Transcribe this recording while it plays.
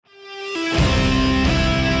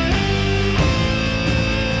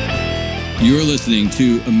You're listening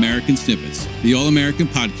to American Snippets, the all-American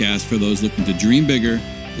podcast for those looking to dream bigger,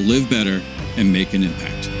 live better, and make an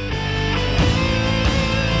impact.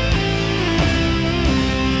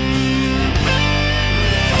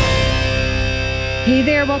 Hey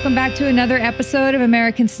there, welcome back to another episode of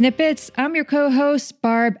American Snippets. I'm your co-host,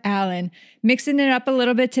 Barb Allen. Mixing it up a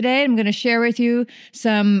little bit today, I'm going to share with you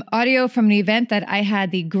some audio from an event that I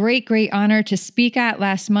had the great honor to speak at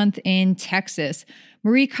last month in Texas.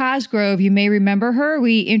 Marie Cosgrove, you may remember her.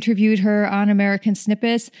 We interviewed her on American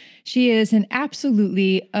Snippets. She is an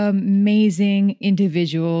absolutely amazing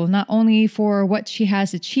individual, not only for what she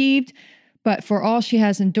has achieved, but for all she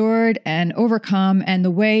has endured and overcome and the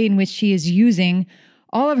way in which she is using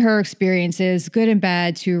all of her experiences, good and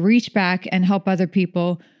bad, to reach back and help other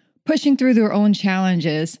people pushing through their own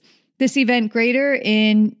challenges. This event, Greater,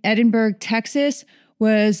 in Edinburgh, Texas,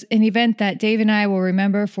 was an event that Dave and I will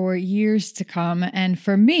remember for years to come. And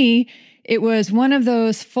for me, it was one of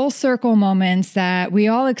those full circle moments that we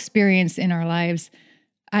all experience in our lives.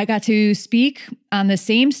 I got to speak on the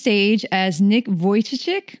same stage as Nick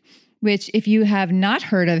Vujicic, which if you have not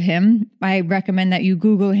heard of him, I recommend that you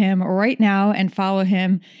Google him right now and follow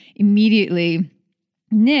him immediately.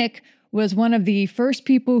 Nick was one of the first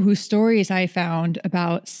people whose stories I found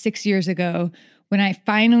about 6 years ago when I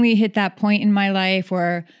finally hit that point in my life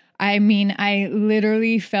where, I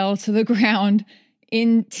literally fell to the ground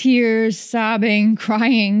in tears, sobbing,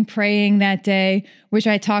 crying, praying that day, which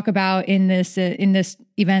I talk about in this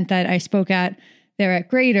event that I spoke at there at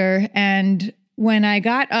Greater. And when I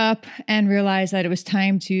got up and realized that it was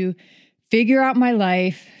time to figure out my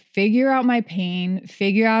life, figure out my pain,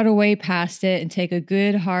 figure out a way past it, and take a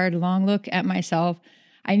good, hard, long look at myself,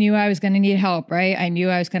 I knew I was going to need help, right? I knew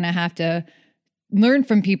I was going to have to learn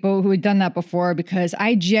from people who had done that before, because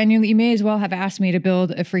I genuinely, you may as well have asked me to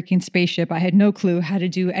build a freaking spaceship. I had no clue how to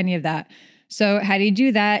do any of that. So how do you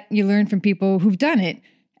do that? You learn from people who've done it.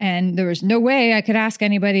 And there was no way I could ask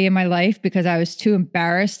anybody in my life because I was too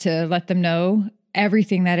embarrassed to let them know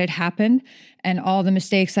everything that had happened and all the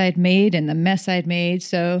mistakes I'd made and the mess I'd made.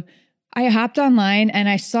 So I hopped online and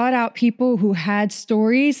I sought out people who had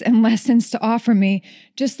stories and lessons to offer me,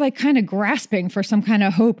 just like kind of grasping for some kind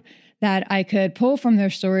of hope that I could pull from their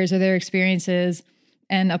stories or their experiences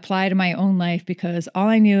and apply to my own life, because all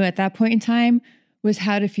I knew at that point in time was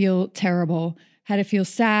how to feel terrible, how to feel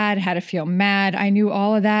sad, how to feel mad. I knew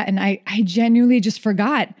all of that. And I genuinely just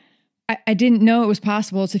forgot. I didn't know it was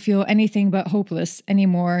possible to feel anything but hopeless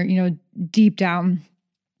anymore, deep down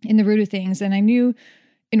in the root of things. And I knew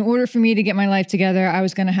in order for me to get my life together, I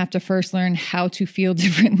was going to have to first learn how to feel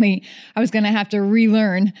differently. I was going to have to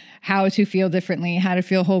relearn how to feel differently, how to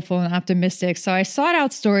feel hopeful and optimistic. So I sought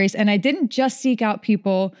out stories, and I didn't just seek out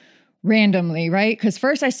people randomly, right? Because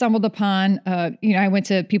first I stumbled upon, I went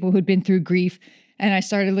to people who'd been through grief, and I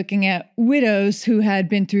started looking at widows who had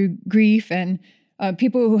been through grief, and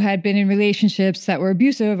people who had been in relationships that were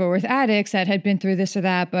abusive or with addicts that had been through this or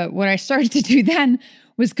that. But what I started to do then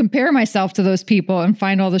was compare myself to those people and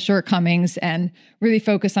find all the shortcomings and really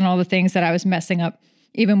focus on all the things that I was messing up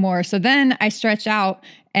even more. So then I stretched out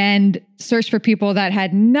and searched for people that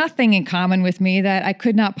had nothing in common with me, that I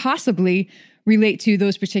could not possibly relate to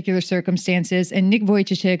those particular circumstances. And Nick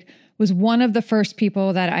Vujicic was one of the first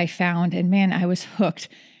people that I found. And man, I was hooked.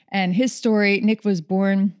 And his story, Nick was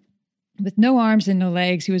born with no arms and no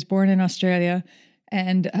legs. He was born in Australia.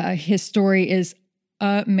 And his story is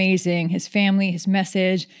amazing. His family, his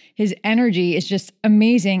message, his energy is just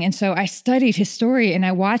amazing. And so I studied his story and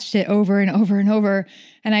I watched it over and over and over,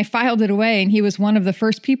 and I filed it away. And he was one of the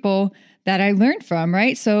first people that I learned from,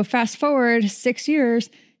 right? So fast forward 6 years,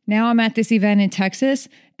 now I'm at this event in Texas,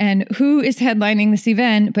 and who is headlining this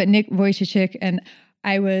event but Nick Vujicic? And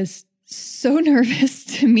I was so nervous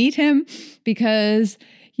to meet him because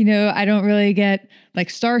I don't really get like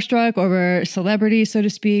starstruck over celebrities, so to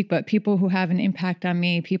speak, but people who have an impact on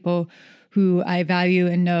me, people who I value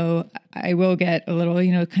and know, I will get a little,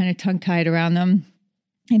 kind of tongue-tied around them.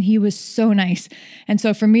 And he was so nice. And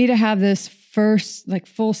so for me to have this first like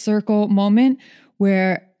full circle moment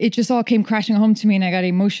where it just all came crashing home to me and I got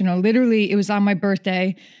emotional. Literally, it was on my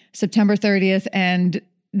birthday, September 30th. And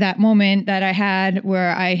that moment that I had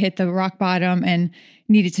where I hit the rock bottom and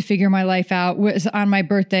needed to figure my life out was on my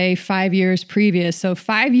birthday 5 years previous. So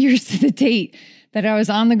 5 years to the date that I was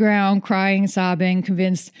on the ground crying, sobbing,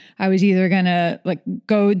 convinced I was either going to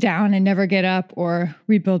go down and never get up or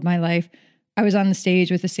rebuild my life. I was on the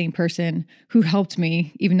stage with the same person who helped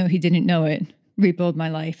me, even though he didn't know it, rebuild my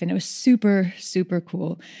life. And it was super, super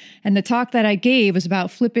cool. And the talk that I gave was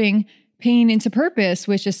about flipping pain into purpose,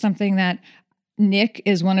 which is something that Nick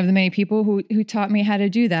is one of the many people who taught me how to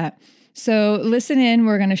do that. So listen in.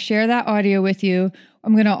 We're going to share that audio with you.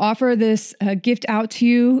 I'm going to offer this gift out to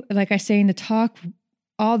you. Like I say in the talk,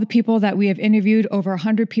 all the people that we have interviewed, over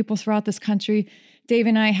 100 people throughout this country. Dave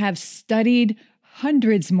and I have studied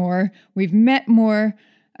hundreds more. We've met more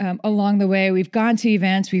along the way. We've gone to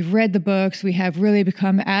events. We've read the books. We have really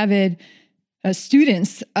become avid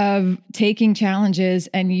students of taking challenges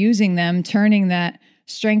and using them, turning that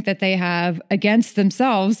strength that they have against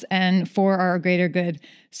themselves and for our greater good.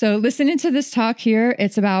 So listen into this talk here.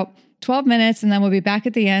 It's about 12 minutes, and then we'll be back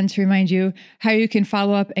at the end to remind you how you can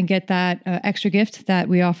follow up and get that extra gift that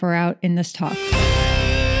we offer out in this talk.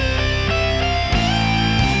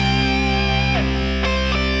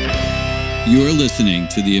 You are listening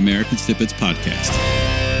to the American Snippets podcast.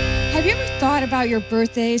 Have you ever thought about your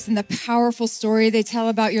birthdays and the powerful story they tell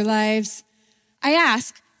about your lives? I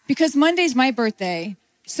ask because Monday's my birthday.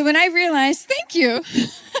 So when I realized, thank you.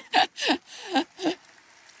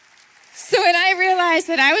 So when I realized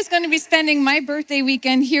that I was going to be spending my birthday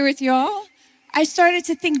weekend here with y'all, I started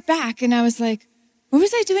to think back and I was like, what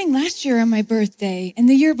was I doing last year on my birthday and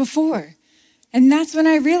the year before? And that's when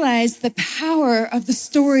I realized the power of the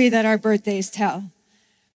story that our birthdays tell.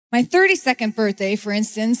 My 32nd birthday, for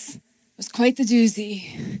instance, was quite the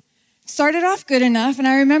doozy. It started off good enough, and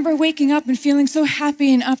I remember waking up and feeling so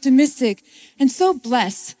happy and optimistic and so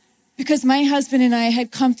blessed because my husband and I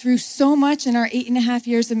had come through so much in our 8.5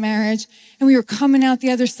 years of marriage, and we were coming out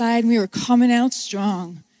the other side, and we were coming out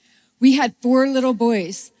strong. We had 4 little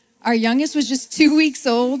boys. Our youngest was just 2 weeks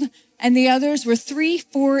old, and the others were 3,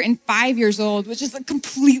 4, and 5 years old, which is a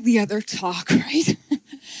completely other talk, right?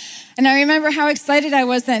 And I remember how excited I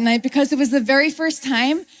was that night because it was the very first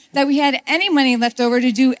time that we had any money left over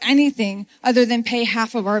to do anything other than pay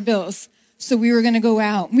half of our bills. So we were going to go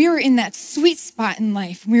out. We were in that sweet spot in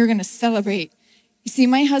life. We were going to celebrate. You see,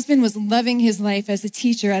 my husband was loving his life as a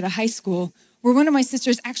teacher at a high school where one of my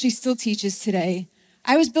sisters actually still teaches today.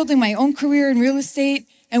 I was building my own career in real estate,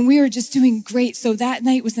 and we were just doing great. So that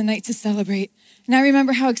night was the night to celebrate. And I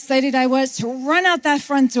remember how excited I was to run out that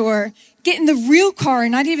front door, get in the real car,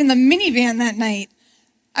 not even the minivan that night.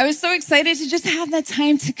 I was so excited to just have that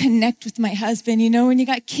time to connect with my husband. You know, when you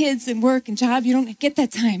got kids and work and job, you don't get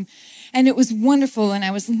that time. And it was wonderful, and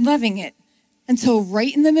I was loving it until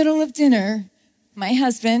right in the middle of dinner, my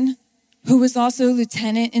husband, who was also a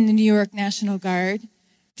lieutenant in the New York National Guard,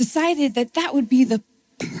 decided that that would be the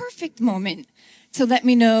perfect moment to let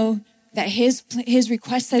me know that his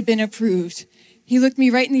request had been approved. He looked me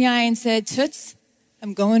right in the eye and said, Toots,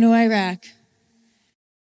 I'm going to Iraq.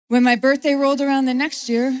 When my birthday rolled around the next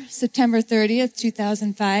year, September 30th,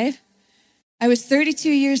 2005, I was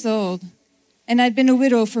 32 years old, and I'd been a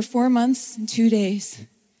widow for 4 months and 2 days.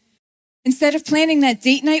 Instead of planning that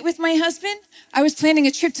date night with my husband, I was planning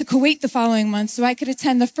a trip to Kuwait the following month so I could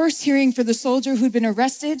attend the first hearing for the soldier who'd been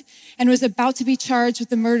arrested and was about to be charged with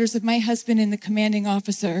the murders of my husband and the commanding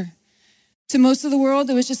officer. To most of the world,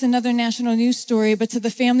 it was just another national news story, but to the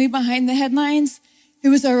family behind the headlines, it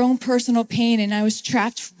was our own personal pain, and I was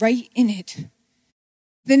trapped right in it.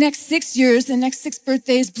 The next 6 years, the next 6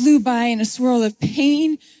 birthdays blew by in a swirl of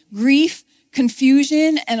pain, grief,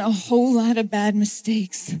 confusion, and a whole lot of bad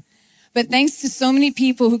mistakes. But thanks to so many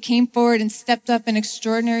people who came forward and stepped up in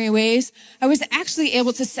extraordinary ways, I was actually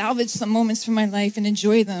able to salvage some moments from my life and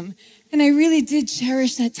enjoy them. And I really did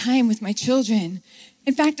cherish that time with my children.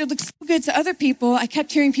 In fact, it looked so good to other people. I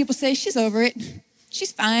kept hearing people say, she's over it.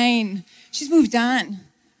 She's fine. She's moved on.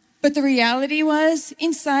 But the reality was,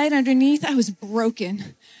 inside, underneath, I was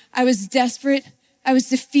broken. I was desperate. I was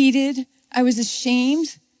defeated. I was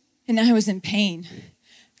ashamed. And I was in pain.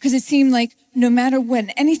 Because it seemed like no matter when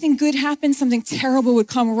anything good happened, something terrible would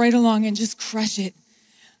come right along and just crush it.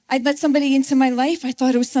 I'd let somebody into my life. I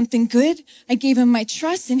thought it was something good. I gave him my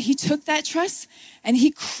trust, and he took that trust, and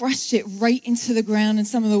he crushed it right into the ground in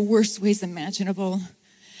some of the worst ways imaginable.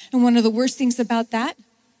 And one of the worst things about that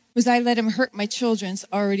was I let him hurt my children's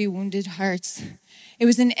already wounded hearts. It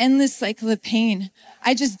was an endless cycle of pain.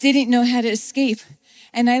 I just didn't know how to escape.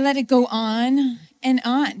 And I let it go on and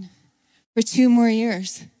on for 2 more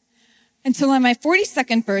years. Until on my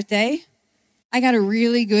 42nd birthday, I got a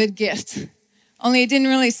really good gift. Only it didn't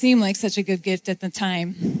really seem like such a good gift at the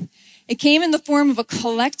time. It came in the form of a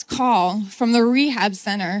collect call from the rehab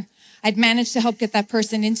center I'd managed to help get that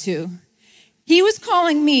person into. He was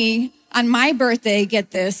calling me on my birthday,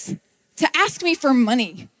 get this, to ask me for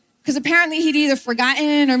money. Because apparently he'd either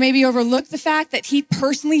forgotten or maybe overlooked the fact that he'd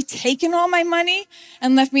personally taken all my money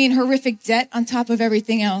and left me in horrific debt on top of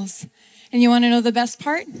everything else. And you want to know the best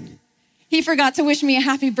part? He forgot to wish me a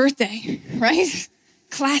happy birthday, right?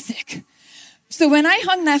 Classic. So when I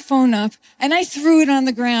hung that phone up and I threw it on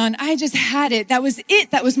the ground, I just had it. That was it.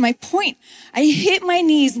 That was my point. I hit my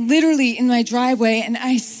knees literally in my driveway and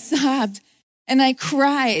I sobbed and I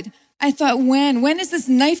cried. I thought, when is this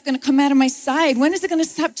knife going to come out of my side? When is it going to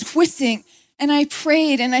stop twisting? And I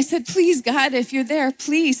prayed and I said, please, God, if you're there,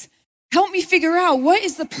 please help me figure out what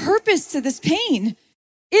is the purpose to this pain?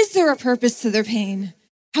 Is there a purpose to their pain?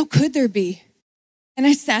 How could there be? And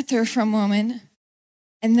I sat there for a moment.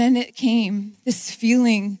 And then it came, this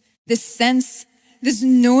feeling, this sense, this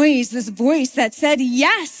noise, this voice that said,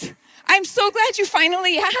 yes, I'm so glad you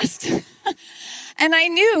finally asked. And I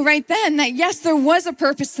knew right then that, yes, there was a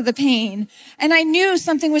purpose to the pain. And I knew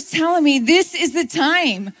something was telling me, this is the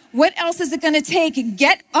time. What else is it going to take?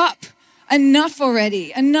 Get up. Enough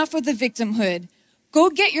already. Enough with the victimhood.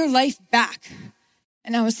 Go get your life back.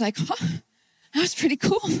 And I was like, that was pretty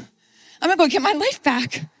cool. I'm going to go get my life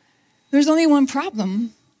back. There's only one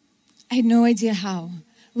problem. I had no idea how.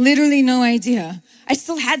 Literally no idea. I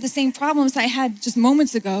still had the same problems I had just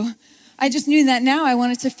moments ago. I just knew that now I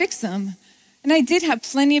wanted to fix them. And I did have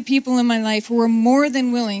plenty of people in my life who were more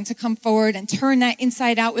than willing to come forward and turn that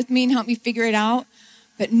inside out with me and help me figure it out.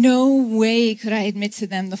 But no way could I admit to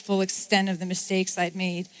them the full extent of the mistakes I'd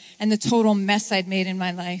made and the total mess I'd made in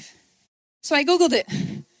my life. So I Googled it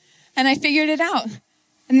and I figured it out.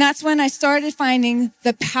 And that's when I started finding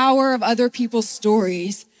the power of other people's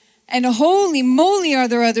stories. And holy moly, are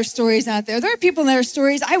there other stories out there. There are people that are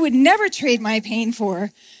stories I would never trade my pain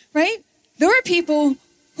for, right? There are people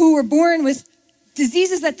who were born with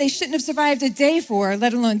diseases that they shouldn't have survived a day for,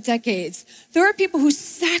 let alone decades. There are people who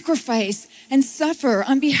sacrifice and suffer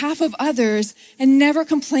on behalf of others and never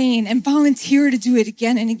complain and volunteer to do it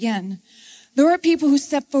again and again. There are people who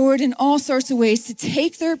step forward in all sorts of ways to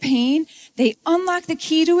take their pain, they unlock the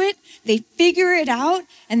key to it, they figure it out,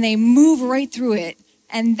 and they move right through it.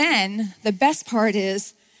 And then the best part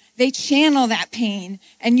is they channel that pain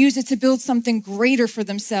and use it to build something greater for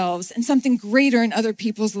themselves and something greater in other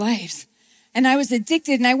people's lives. And I was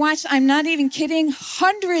addicted, and I watched, I'm not even kidding,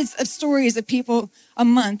 hundreds of stories of people a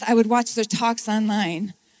month. I would watch their talks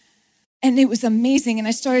online. And it was amazing, and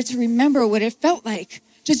I started to remember what it felt like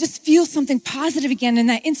to just feel something positive again. And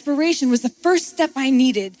that inspiration was the first step I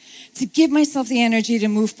needed to give myself the energy to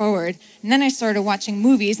move forward. And then I started watching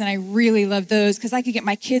movies, and I really loved those because I could get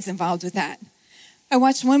my kids involved with that. I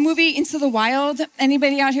watched one movie, Into the Wild.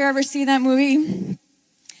 Anybody out here ever see that movie?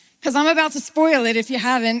 Because I'm about to spoil it if you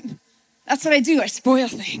haven't. That's what I do. I spoil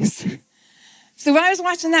things. So when I was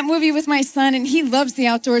watching that movie with my son, and he loves the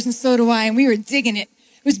outdoors, and so do I, and we were digging it.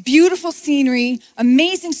 It was beautiful scenery,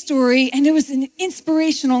 amazing story, and it was an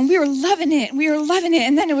inspirational, and we were loving it,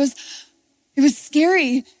 and then it was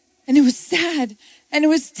scary, and it was sad, and it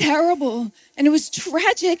was terrible, and it was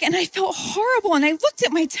tragic, and I felt horrible, and I looked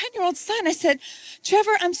at my 10-year-old son. I said,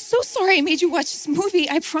 Trevor, I'm so sorry I made you watch this movie.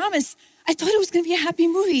 I promise. I thought it was going to be a happy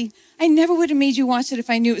movie. I never would have made you watch it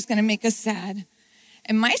if I knew it was going to make us sad.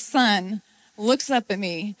 And my son looks up at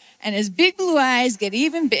me, and his big blue eyes get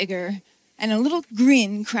even bigger, and a little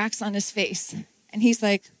grin cracks on his face. And he's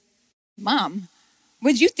like, Mom,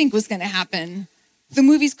 what did you think was going to happen? The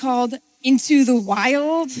movie's called Into the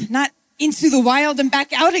Wild, not Into the Wild and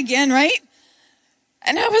Back Out Again, right?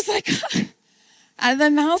 And I was like, out of the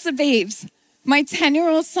mouths of babes, my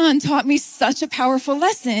 10-year-old son taught me such a powerful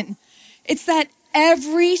lesson. It's that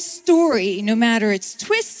every story, no matter its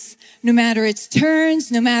twists, no matter its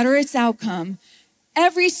turns, no matter its outcome,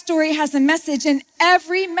 every story has a message, and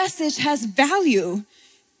every message has value.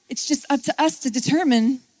 It's just up to us to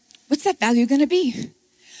determine what's that value going to be.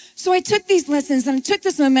 So I took these lessons and I took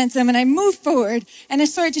this momentum and I moved forward and I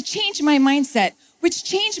started to change my mindset, which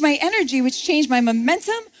changed my energy, which changed my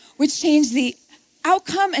momentum, which changed the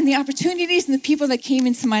outcome and the opportunities and the people that came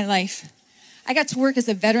into my life. I got to work as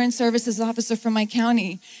a veteran services officer for my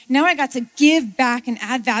county. Now I got to give back and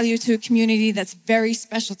add value to a community that's very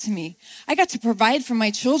special to me. I got to provide for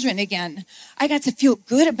my children again. I got to feel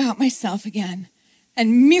good about myself again.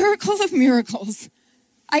 And miracle of miracles,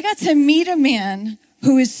 I got to meet a man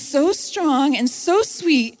who is so strong and so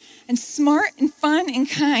sweet and smart and fun and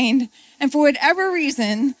kind, and for whatever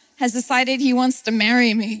reason has decided he wants to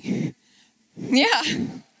marry me. Yeah,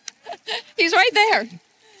 he's right there.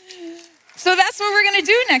 So that's what we're going to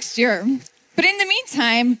do next year. But in the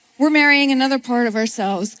meantime, we're marrying another part of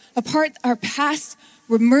ourselves, a part, our past.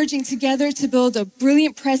 We're merging together to build a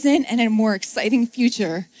brilliant present and a more exciting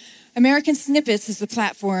future. American Snippets is the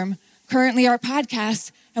platform, currently our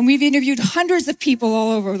podcast, and we've interviewed hundreds of people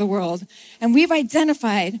all over the world. And we've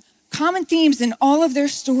identified common themes in all of their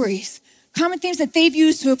stories, common themes that they've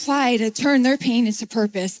used to apply to turn their pain into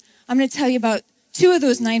purpose. I'm going to tell you about two of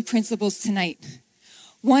those 9 principles tonight.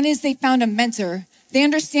 One is they found a mentor. They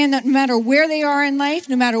understand that no matter where they are in life,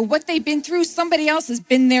 no matter what they've been through, somebody else has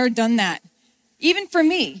been there, done that. Even for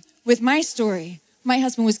me, with my story, my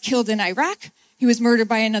husband was killed in Iraq. He was murdered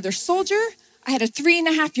by another soldier. I had a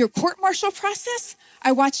 3.5-year court-martial process.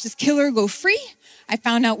 I watched his killer go free. I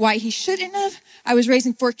found out why he shouldn't have. I was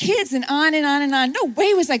raising 4 kids and on and on and on. No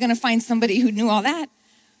way was I going to find somebody who knew all that.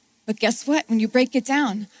 But guess what? When you break it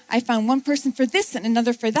down, I found one person for this and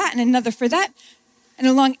another for that and another for that. And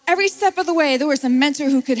along every step of the way, there was a mentor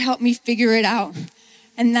who could help me figure it out.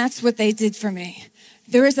 And that's what they did for me.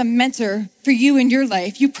 There is a mentor for you in your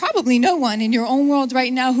life. You probably know one in your own world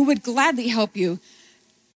right now who would gladly help you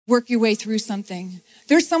work your way through something.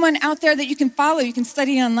 There's someone out there that you can follow, you can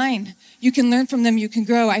study online. You can learn from them, you can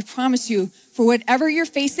grow. I promise you, for whatever you're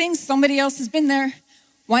facing, somebody else has been there.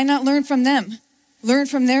 Why not learn from them? Learn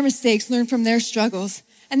from their mistakes, learn from their struggles,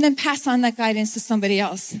 and then pass on that guidance to somebody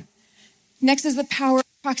else. Next is the power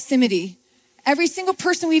of proximity. Every single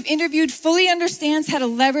person we've interviewed fully understands how to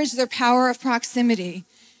leverage their power of proximity.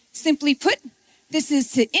 Simply put, this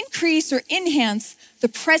is to increase or enhance the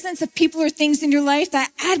presence of people or things in your life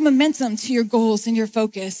that add momentum to your goals and your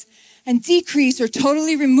focus, and decrease or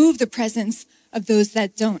totally remove the presence of those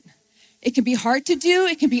that don't. It can be hard to do,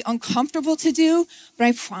 it can be uncomfortable to do, but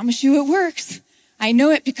I promise you it works. I know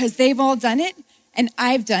it because they've all done it, and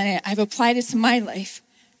I've done it. I've applied it to my life.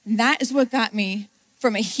 And that is what got me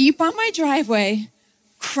from a heap on my driveway,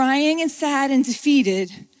 crying and sad and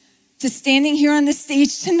defeated, to standing here on the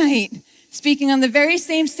stage tonight, speaking on the very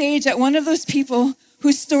same stage that one of those people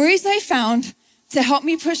whose stories I found to help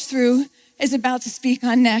me push through is about to speak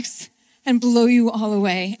on next and blow you all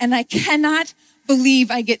away. And I cannot believe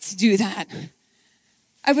I get to do that.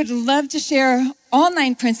 I would love to share all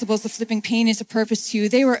 9 principles of flipping pain into purpose to you.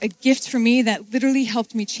 They were a gift for me that literally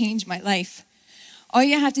helped me change my life. All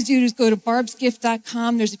you have to do is go to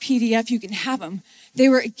barbsgift.com. There's a PDF. You can have them. They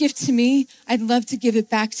were a gift to me. I'd love to give it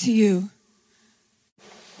back to you.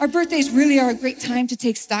 Our birthdays really are a great time to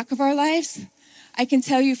take stock of our lives. I can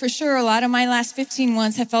tell you for sure a lot of my last 15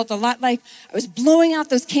 ones have felt a lot like I was blowing out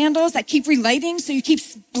those candles that keep relighting, so you keep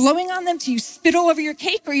blowing on them till you spit all over your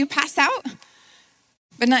cake or you pass out.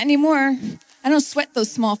 But not anymore. I don't sweat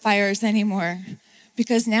those small fires anymore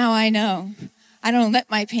because now I know. I don't let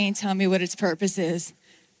my pain tell me what its purpose is.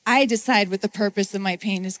 I decide what the purpose of my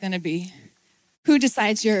pain is going to be. Who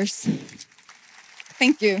decides yours?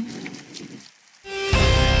 Thank you.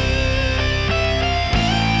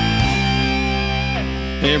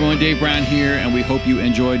 Hey everyone, Dave Brown here, and we hope you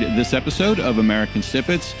enjoyed this episode of American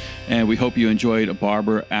Snippets, and we hope you enjoyed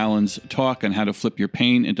Barbara Allen's talk on how to flip your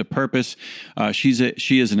pain into purpose. She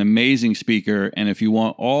is an amazing speaker, and if you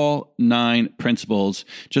want all 9 principles,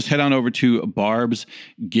 just head on over to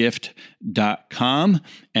barbsgift.com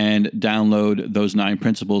and download those 9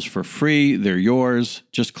 principles for free. They're yours.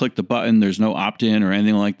 Just click the button. There's no opt-in or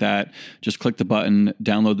anything like that. Just click the button,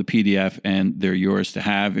 download the PDF, and they're yours to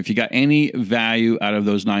have. If you got any value out of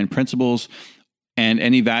those 9 principles and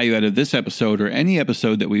any value out of this episode or any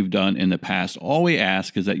episode that we've done in the past, all we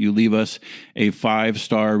ask is that you leave us a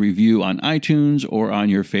 5-star review on iTunes or on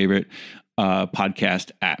your favorite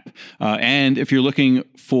podcast app. And if you're looking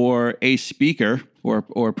for a speaker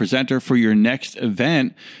or presenter for your next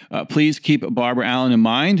event, please keep Barbara Allen in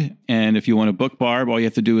mind. And if you want to book Barb, all you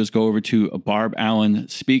have to do is go over to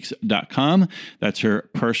barballenspeaks.com. That's her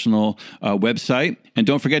personal website. And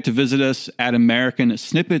don't forget to visit us at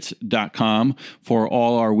americansnippets.com for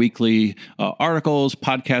all our weekly articles,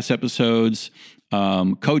 podcast episodes,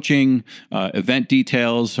 coaching, event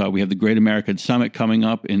details. We have the Great American Summit coming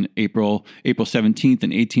up in April 17th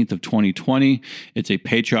and 18th of 2020. It's a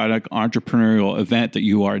patriotic entrepreneurial event that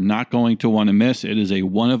you are not going to want to miss. It is a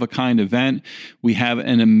one-of-a-kind event. We have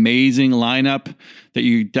an amazing lineup that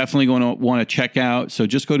you're definitely going to want to check out. So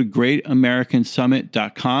just go to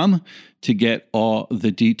greatamericansummit.com to get all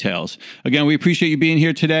the details. Again, we appreciate you being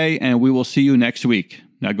here today, and we will see you next week.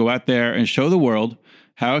 Now go out there and show the world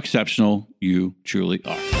how exceptional you truly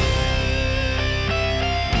are.